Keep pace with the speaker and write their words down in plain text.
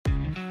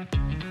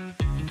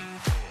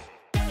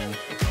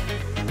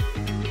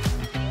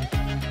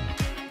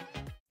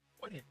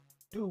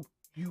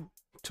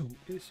YouTube?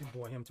 It's your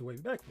boy Him to Way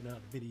back with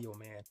another video,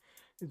 man.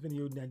 This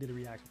video I did a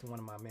reaction to one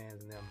of my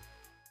mans and them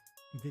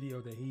video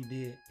that he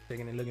did,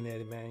 taking and looking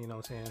at it, man. You know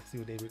what I'm saying? See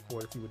what they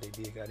recorded, see what they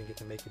did. I didn't get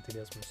to make it to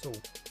this one. So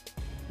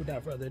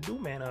without further ado,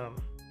 man,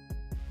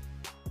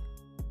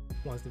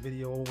 once the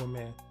video over,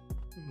 man,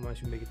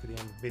 once you make it to the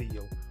end of the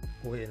video,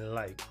 go ahead and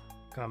like,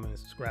 comment, and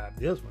subscribe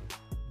this one.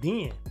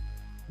 Then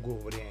go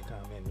over there and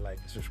comment, like,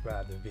 and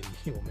subscribe to the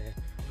video, man.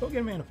 Go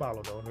get a man a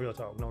follow though. Real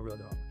talk, no real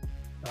talk.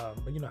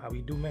 But you know how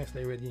we do, man.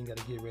 Stay ready. You ain't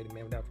gotta get ready,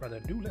 man. Without further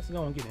ado, let's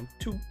go and get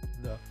into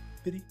the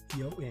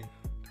video in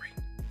 3,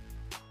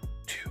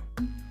 2.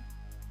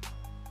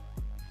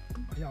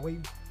 Are y'all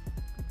waiting?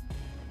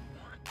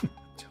 1.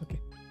 Joking.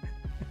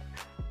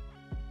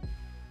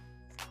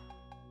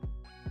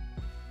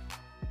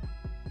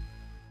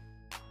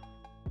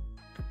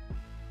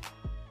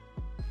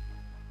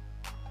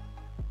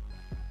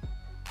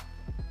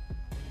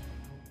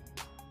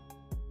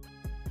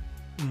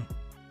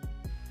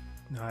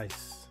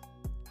 Nice.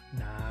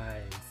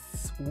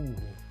 Nice. Ooh.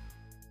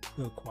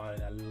 Good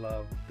quality. I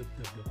love the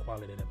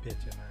quality of the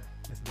picture, man.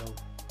 It's dope.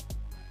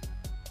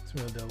 It's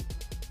real dope.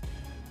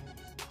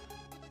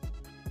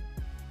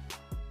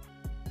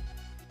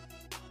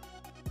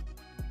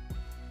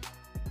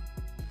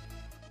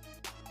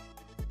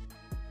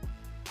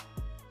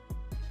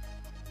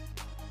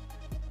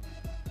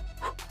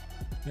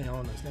 Man, I don't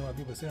understand why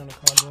people sit on the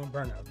car doing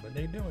burnouts, but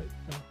they do it.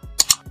 You know?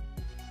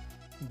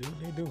 Do what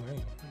they do,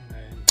 man.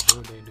 Do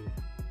what they do.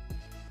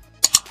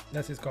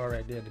 That's his car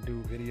right there, the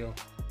dude video.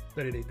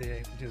 30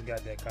 Day just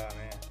got that car,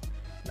 man,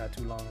 not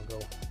too long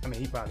ago. I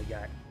mean, he probably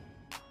got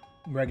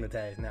regular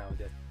tags now.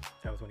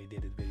 That was when he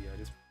did this video.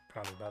 This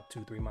probably about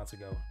 2-3 months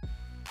ago.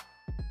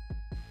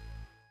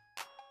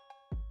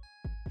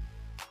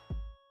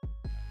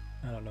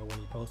 I don't know when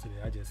he posted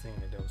it. I just seen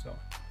it though, so.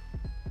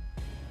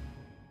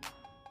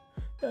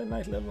 Got a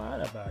nice little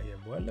lineup out here,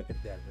 boy. Look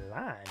at that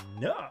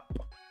lineup.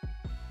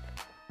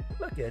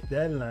 Look at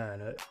that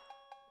lineup.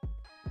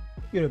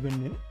 Get up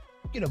in there.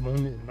 Get up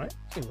on this, Mike.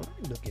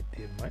 Look at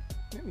this, Mike.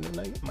 Look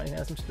like it might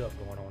have some stuff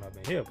going on up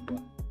in here, boy.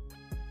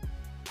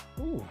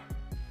 Ooh.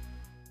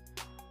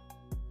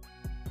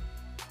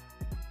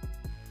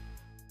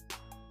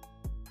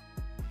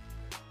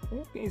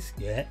 Okay,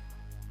 scat.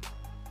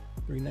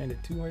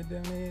 392 right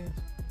down there.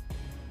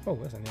 Oh,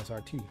 that's an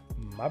SRT.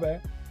 My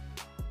bad.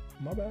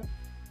 My bad.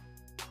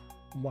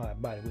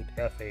 Wide body with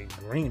the FA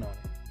green on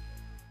it.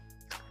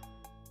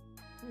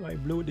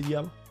 Like blue with the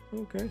yellow.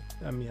 Okay.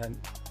 I mean, I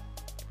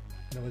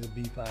know it's a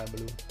B5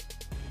 blue,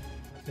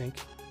 I think.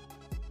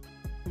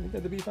 Is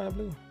that the B5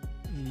 blue?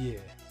 Yeah.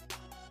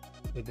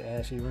 With the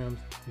ashy rims.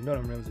 You know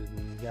them rims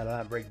got a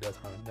lot of brake dust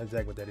on it. That's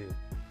exactly what that is.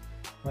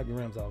 Wipe your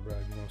rims off, bro.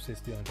 You're gonna sit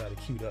still and try to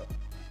cute up.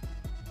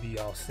 Be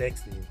all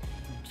sexy and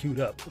cute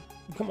up.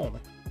 Come on,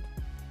 man.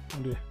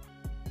 Don't do that.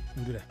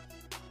 Don't do that.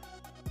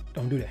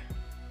 Don't do that.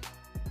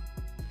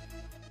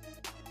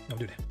 Don't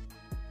do that.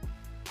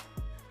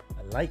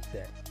 I like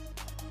that.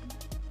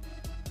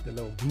 The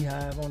little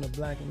beehive on the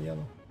black and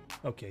yellow.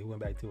 Okay, we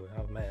went back to it.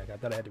 I was mad. I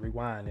thought I had to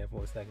rewind there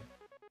for a second.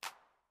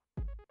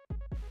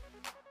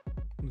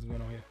 What's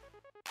going on here?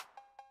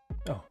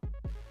 Oh,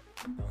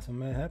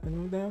 something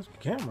happened down some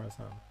camera or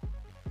something.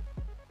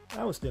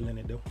 I was still in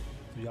it though,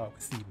 so y'all can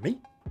see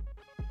me.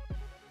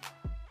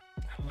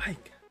 I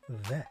like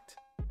that.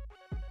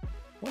 I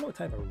wonder what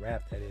type of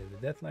wrap that is.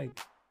 If that's like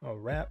a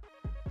wrap,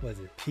 was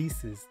it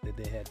pieces that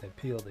they had to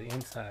peel the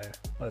inside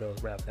of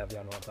those wraps? Have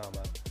y'all know what I'm talking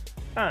about?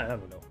 I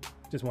don't know.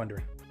 Just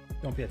wondering.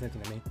 Don't pay attention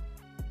to me.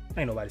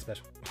 Ain't nobody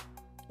special.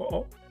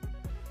 Uh-oh.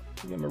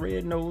 You got my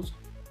red nose.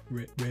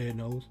 Red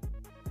nose.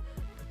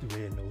 Put the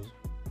red nose.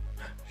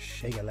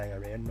 Shake it like a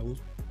red nose.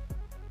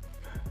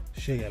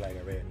 Shake it like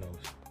a red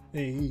nose.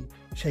 Hey,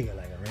 shake it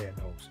like a red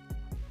nose.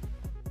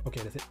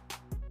 Okay, that's it.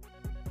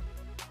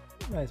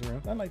 Nice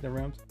rims. I like the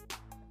rims.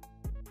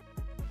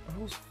 Are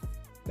those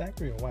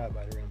factory or wide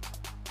body rims?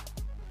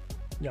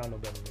 Y'all know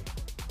better than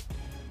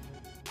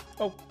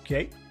me.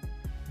 Okay.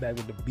 Back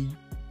with the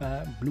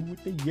B5 blue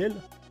with the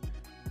yellow.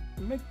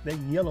 That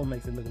yellow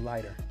makes it look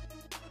lighter.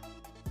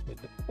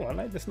 Oh, I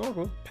like the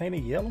snorkel.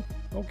 Painted yellow.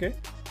 Okay.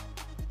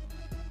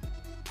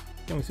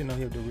 Then we see now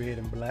here with the red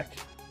and black.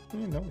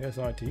 You know,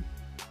 SRT.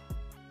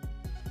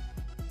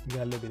 Got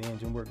a little bit of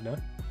engine work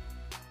done.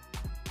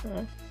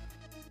 Alright.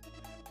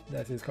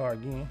 That's his car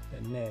again.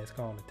 That NASCAR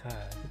on the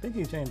tires. I think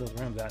he changed those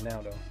rims out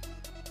now though.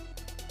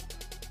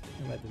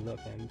 I'm about to look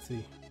and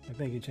see. I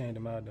think he changed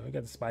them out though. He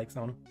got the spikes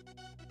on them.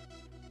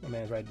 My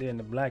man's right there in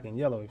the black and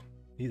yellow.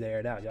 He's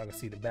aired out. Y'all can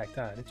see the back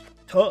tire. It's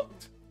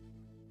tucked.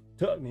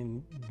 Tucked,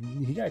 and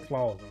he got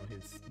claws on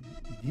his.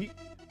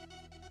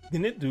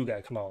 Then this dude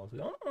got claws.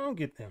 I don't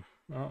get them.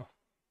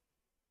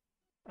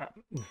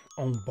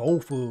 On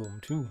both of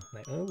them too.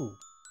 Like, oh,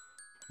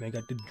 man,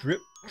 got the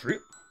drip.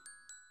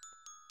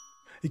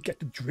 He got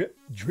the drip.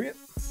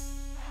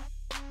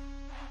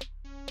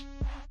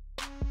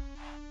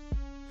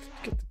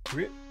 Got the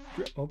drip.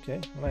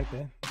 Okay, I like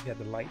that. You got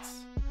the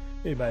lights.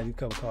 Everybody who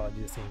cover cars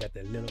just seen got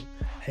the little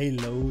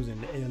halos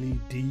and the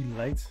LED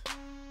lights.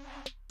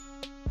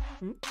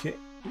 Okay.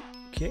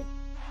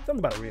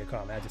 Something about a red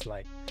car, man. I just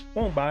like.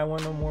 Won't buy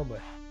one no more, but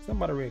something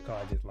about a red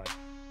car I just like.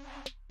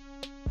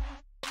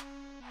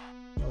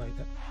 I like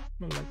that.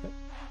 I like that.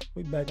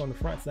 We back on the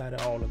front side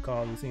of all the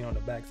cars we seen on the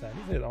back side.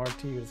 This is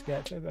RT or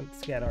Scat.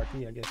 Scat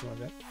RT, I guess you want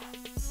that.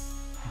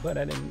 But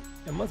I didn't.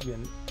 It must be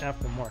an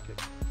aftermarket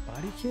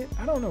body kit.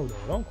 I don't know though.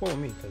 Don't quote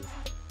me because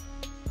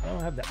I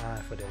don't have the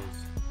eye for those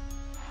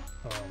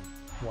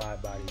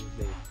wide body.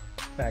 They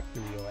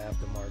factory or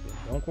aftermarket.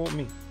 Don't quote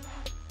me.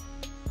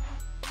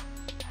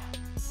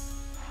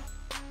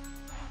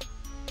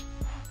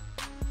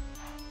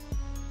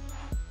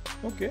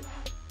 Okay,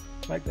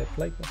 like that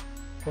playful,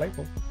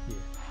 yeah.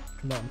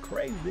 No, I'm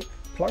crazy,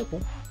 purple.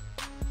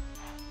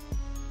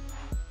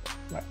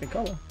 Like the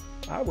color.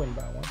 I wouldn't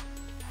buy one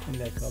in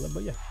that color,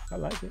 but yeah, I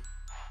like it.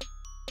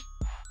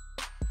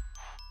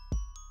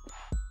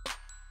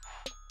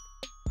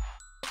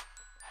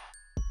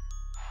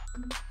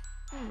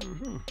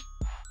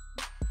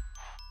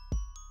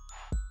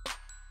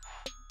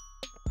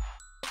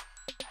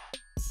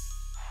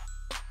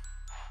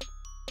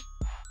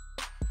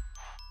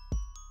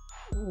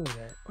 Ooh,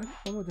 that,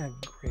 what was that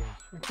gray?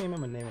 I can't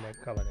remember the name of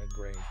that color, that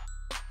gray.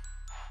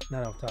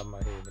 Not off the top of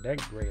my head, but that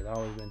gray has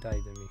always been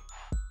tight to me.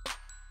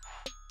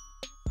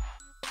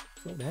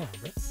 Slow down,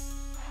 bro.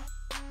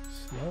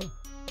 Slow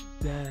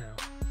down.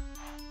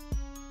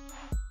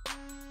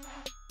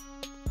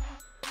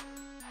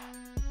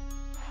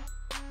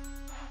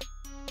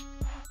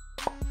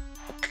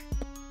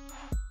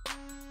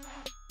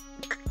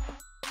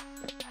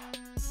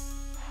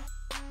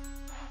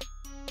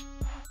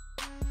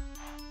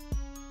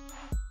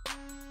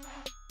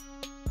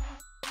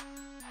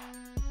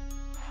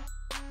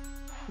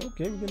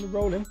 Okay, we're getting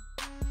rolling.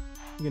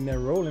 We're getting that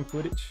rolling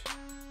footage.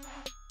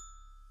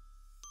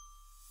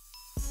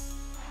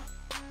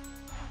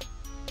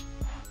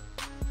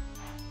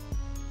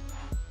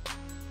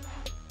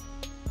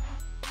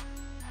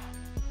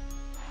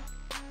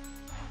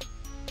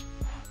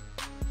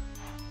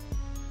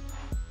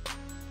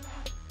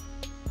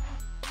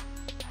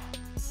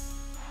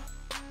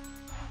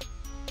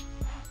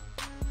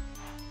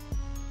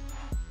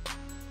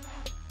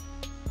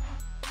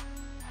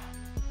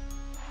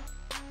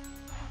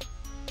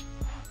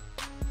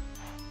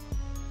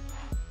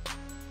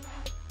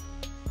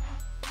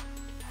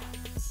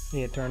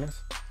 Head turners.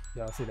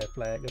 Y'all see that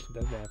flag? That's what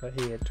that stands for.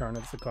 Head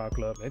turners. It's a car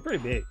club. They're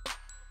pretty big,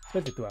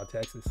 especially throughout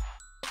Texas.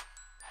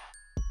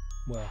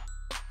 Well,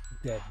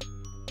 that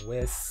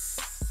west,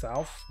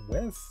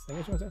 southwest, I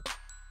guess you want to say.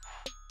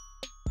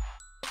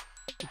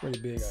 They're pretty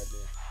big out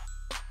there.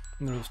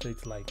 You know,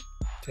 states like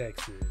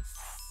Texas,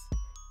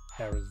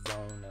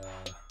 Arizona,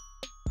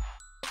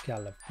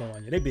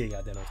 California. They're big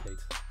out there, those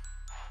states.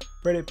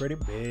 Pretty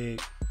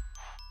big.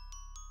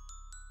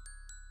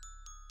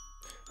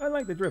 I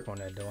like the drip on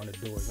that though, on the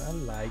doors. I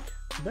like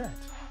that.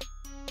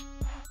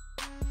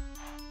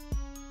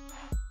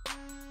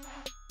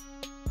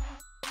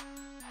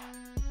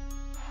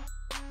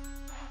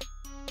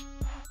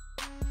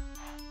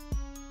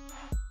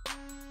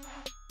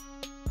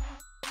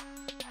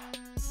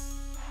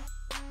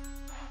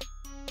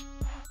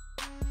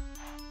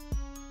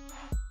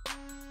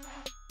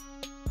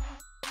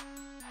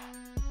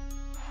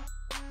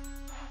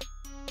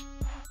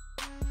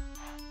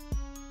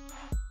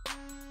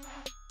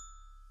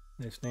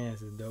 That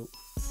stance is dope.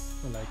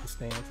 I like the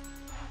stance.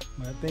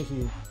 But I think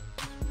he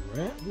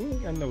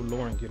ain't got no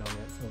lowering kit on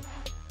that. So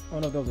I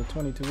don't know if those are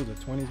 22s or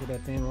 20s with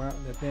that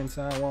thin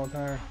sidewall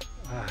tire.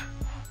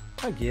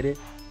 I get it.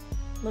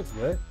 Looks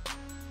good.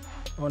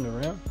 On the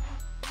rim.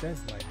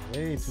 That's like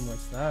way too much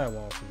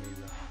sidewall for me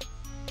though.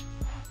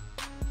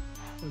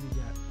 What do you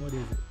got? What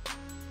is it?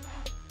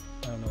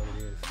 I don't know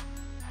what it is.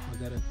 Was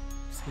that a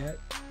scat?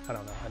 I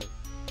don't know.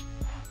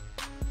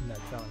 I'm not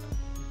telling them.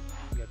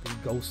 You got the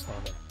ghost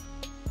on there.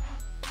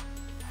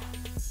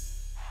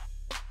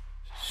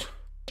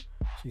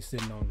 She's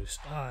sitting on the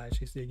side.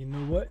 She said, you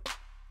know what?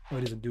 Oh,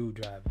 there's a dude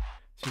driving.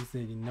 She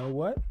said, you know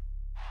what?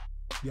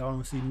 Y'all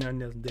don't see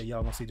nothing else today.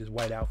 Y'all gonna see this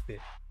white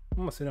outfit. I'm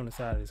gonna sit on the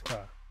side of this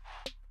car.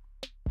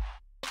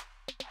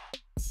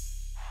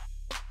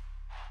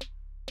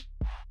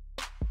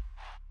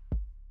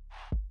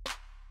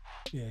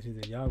 Yeah, she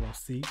said, y'all gonna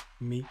see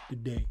me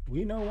today.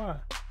 We know why.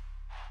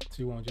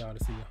 She wants y'all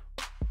to see her.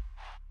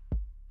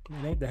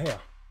 It ain't the hair.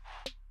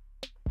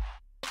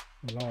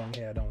 Long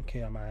hair don't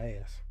care my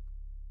ass.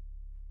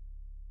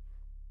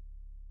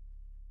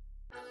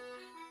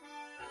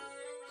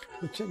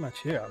 But check my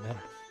chair out, man.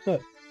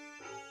 Look.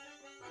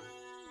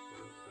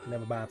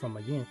 Never buy it from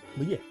them again.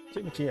 But yeah,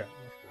 check my chair out,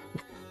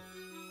 man.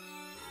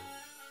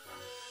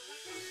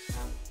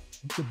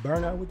 The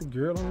burnout with the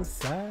girl on the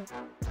side.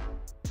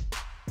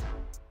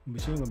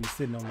 But she ain't gonna be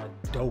sitting on my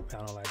dough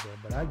counter like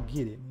that. But I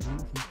get it.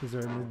 He's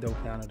preserving his dough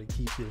counter to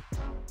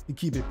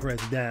keep it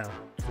pressed down.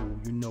 So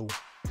you know.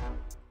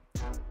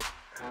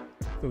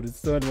 So the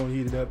sun won't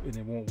heat it up and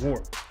it won't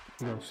warp.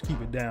 You're gonna just keep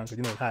it down because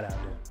you know it's hot out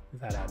there.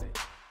 It's hot out there.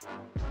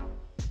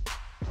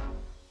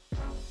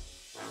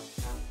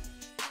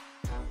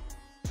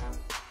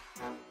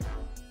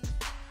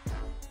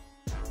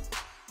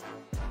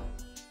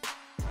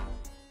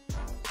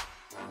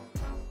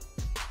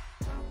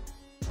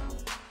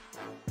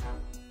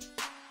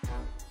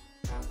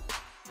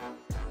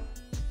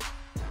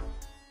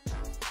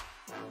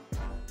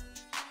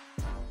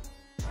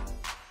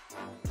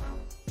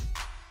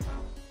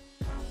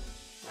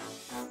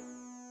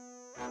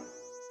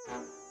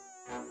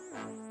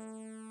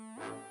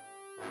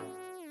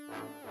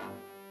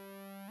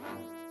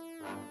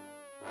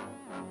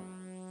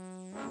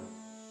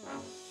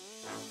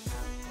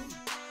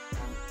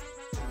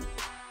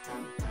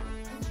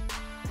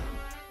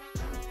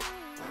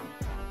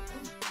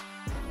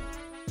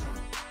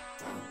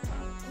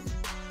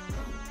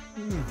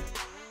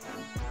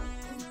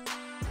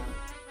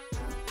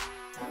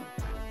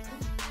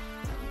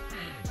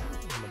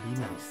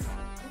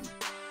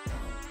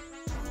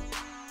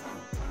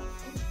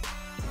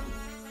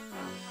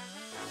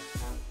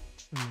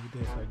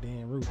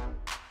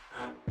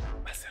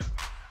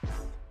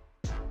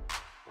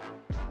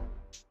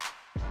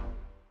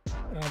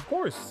 Of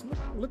course,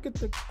 look at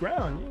the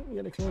ground. You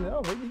gotta clean it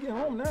up. Wait till you get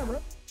home now,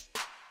 bro.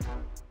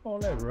 All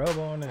that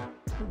rubber on there.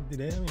 Did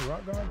they have any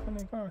rock guards on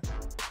their car?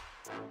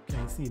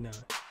 Can't see now.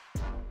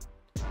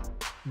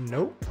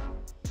 Nope.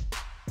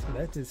 So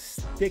that's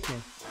just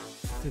sticking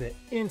to the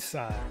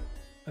inside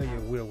of your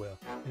wheel well.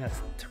 And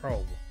that's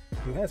terrible.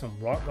 If you had some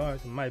rock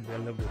guards, it might be a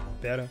little bit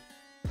better.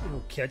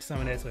 It'll catch some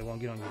of that so it won't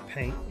get on your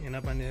paint and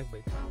up on there.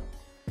 But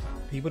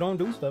people don't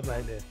do stuff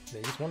like that.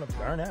 They just want to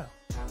burn out.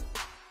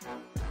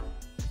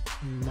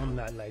 I'm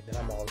not like that.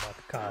 I'm all about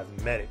the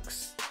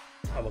cosmetics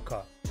of a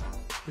car.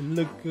 It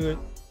look good,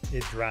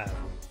 it drives.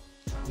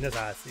 And that's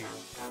how I see it.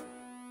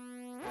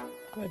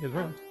 I like his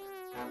rims.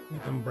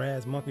 With them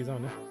brass monkeys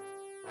on there.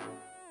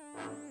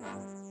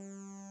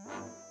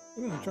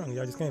 Look at the trunk.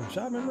 Y'all just came from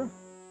shopping, bro?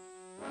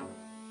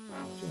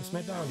 Should've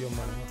spent all your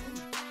money,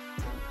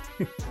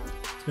 huh?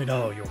 Spent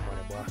all your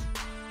money, boy.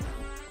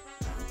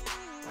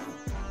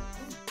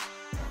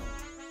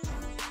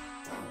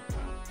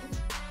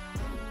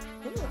 I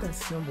wonder what that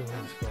symbol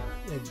is for.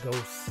 That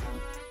ghost.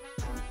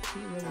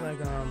 It's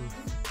like, I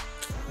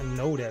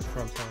know that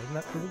from something.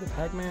 Is it the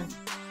Pac-Man?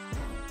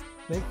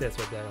 I think that's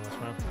what that was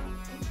from.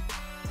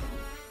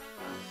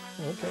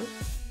 Okay.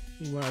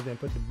 He went out there and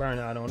put the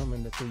burnout on him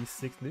in the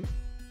 360.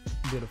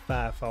 Did a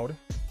 540.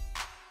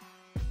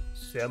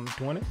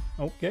 720.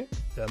 Okay.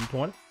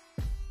 720.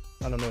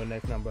 I don't know the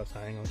next number, so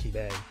I ain't gonna keep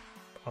adding.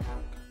 Fuck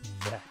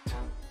that.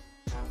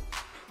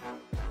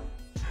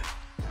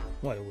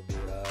 What it would be,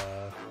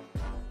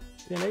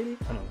 1080? I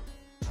don't know.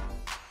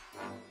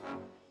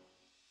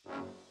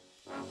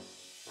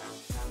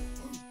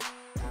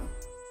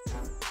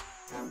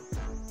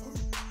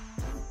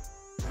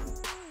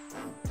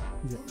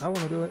 I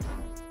want to do it.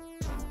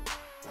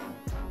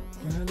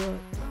 Can I do it?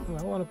 Oh,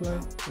 I want to play.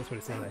 That's what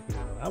it seemed like.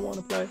 I want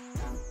to play.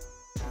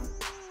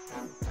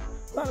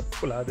 A lot of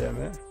people out there,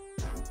 man.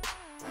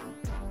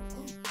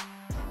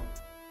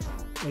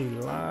 A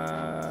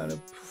lot of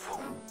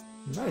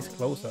nice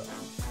close up.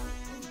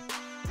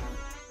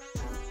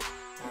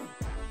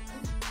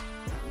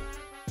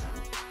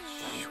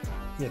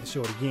 You have to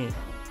show it again.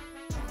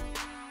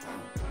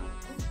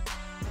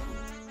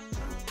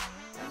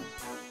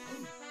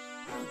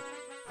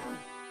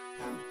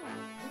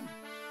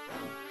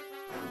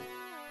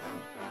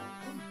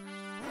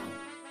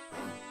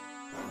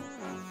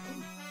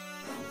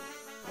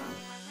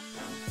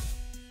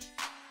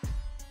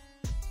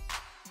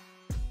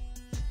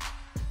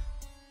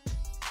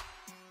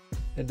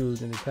 That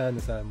dude's in the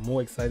passenger side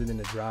more excited than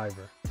the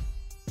driver.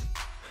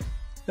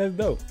 That's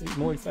dope. He's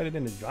more excited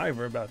than the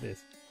driver about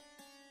this.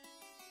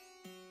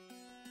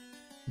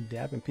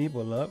 Dapping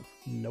people up.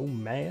 No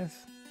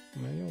mask.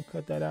 Man, you don't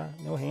cut that out.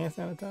 No hand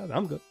sanitizer.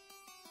 I'm good.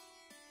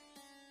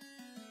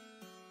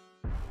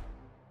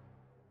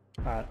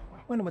 I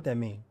wonder what that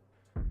means.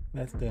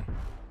 That's the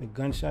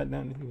gunshot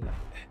down there. He was like,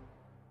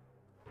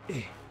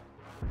 eh,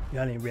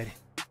 y'all ain't ready.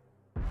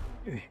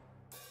 Eh.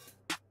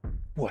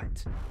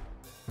 What?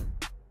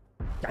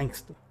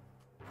 Gangster.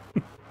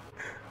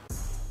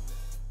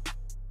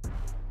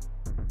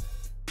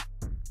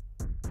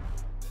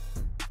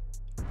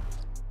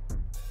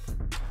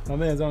 My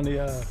man's on the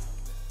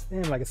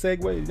damn, like a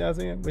Segway, you know what I'm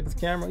saying? With his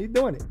camera. He's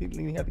doing it. He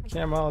got the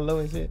camera all low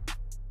and shit.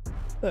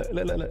 Look.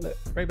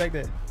 Right back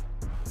there.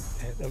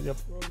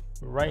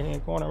 Right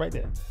hand corner right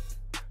there.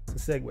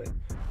 It's a Segway.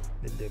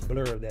 The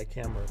blur of that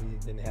camera, he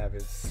didn't have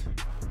his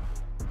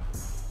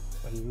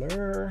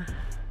blur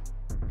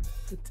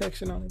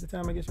detection on it at the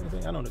time, I guess you know what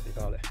I'm saying? I don't know what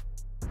they call it.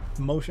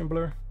 Motion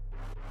blur.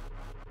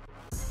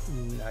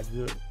 Not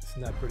good. It's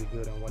not pretty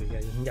good on what he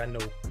got. He got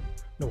no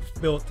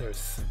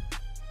filters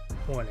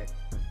on it.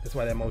 That's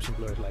why that motion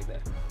blur is like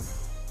that.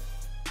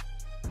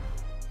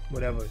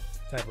 Whatever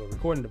type of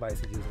recording device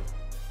he's using,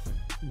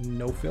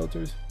 no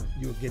filters,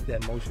 you'll get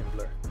that motion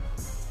blur.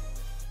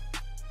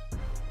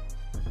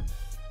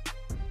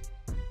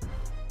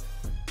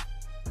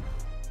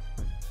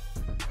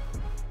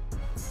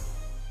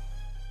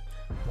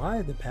 Why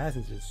are the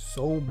passengers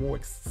so more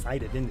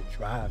excited than the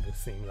driver, it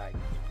seemed like?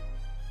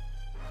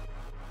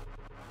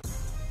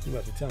 You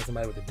must be telling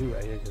somebody what to do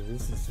right here, because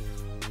this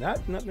is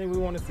not nothing we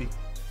want to see.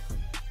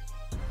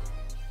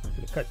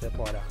 Could have cut that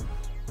part out.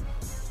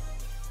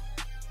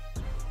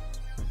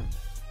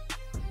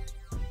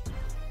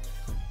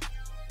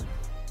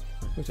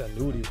 Which I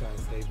knew what he was trying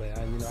to say, but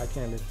I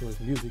can't listen to his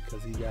music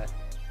because he got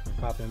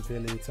Poppin'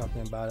 Billy,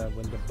 something about it,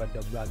 but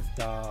the black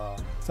star,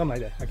 something like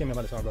that. I can't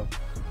remember how the song goes,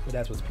 but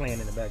that's what's playing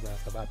in the background.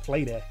 So if I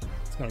play that,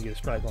 it's gonna get a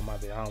strike on my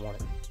video. I don't want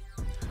it.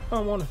 I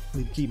don't want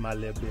to keep my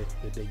little bit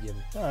that they give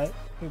me. All right,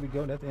 here we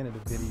go. That's the end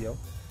of the video.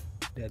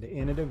 At the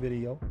end of the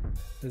video,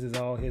 this is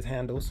all his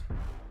handles.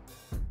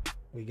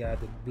 We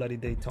got the Bloody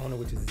Daytona,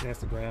 which is his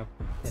Instagram,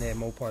 and then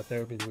Mopar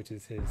Therapist, which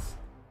is his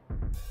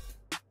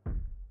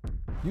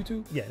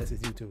YouTube. Yeah, that's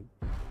his YouTube.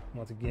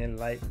 Once again,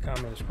 like,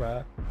 comment,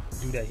 subscribe.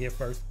 Do that here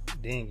first,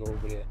 then go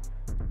over there.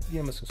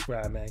 Give him a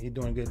subscribe, man. He's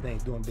doing good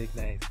things, doing big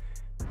things.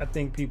 I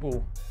think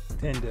people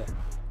tend to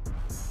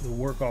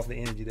work off the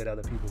energy that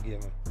other people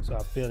give him. So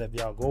I feel if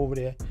y'all go over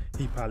there,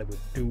 he probably would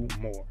do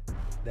more.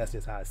 That's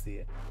just how I see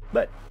it.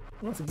 But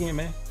once again,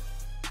 man,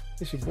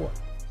 it's your boy,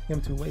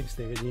 M2 Wave.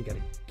 Stay ready. You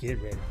gotta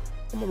get ready.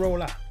 I'm gonna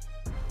roll out.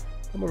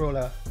 I'm gonna roll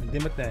out and do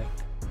my thing.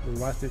 We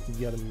watch this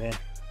together, man.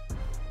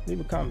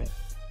 Leave a comment.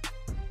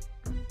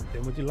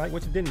 Then what you like,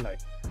 what you didn't like.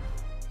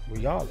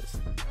 Regardless.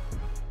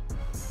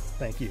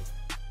 Thank you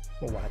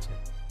for watching.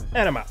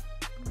 And I'm out.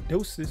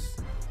 Deuces.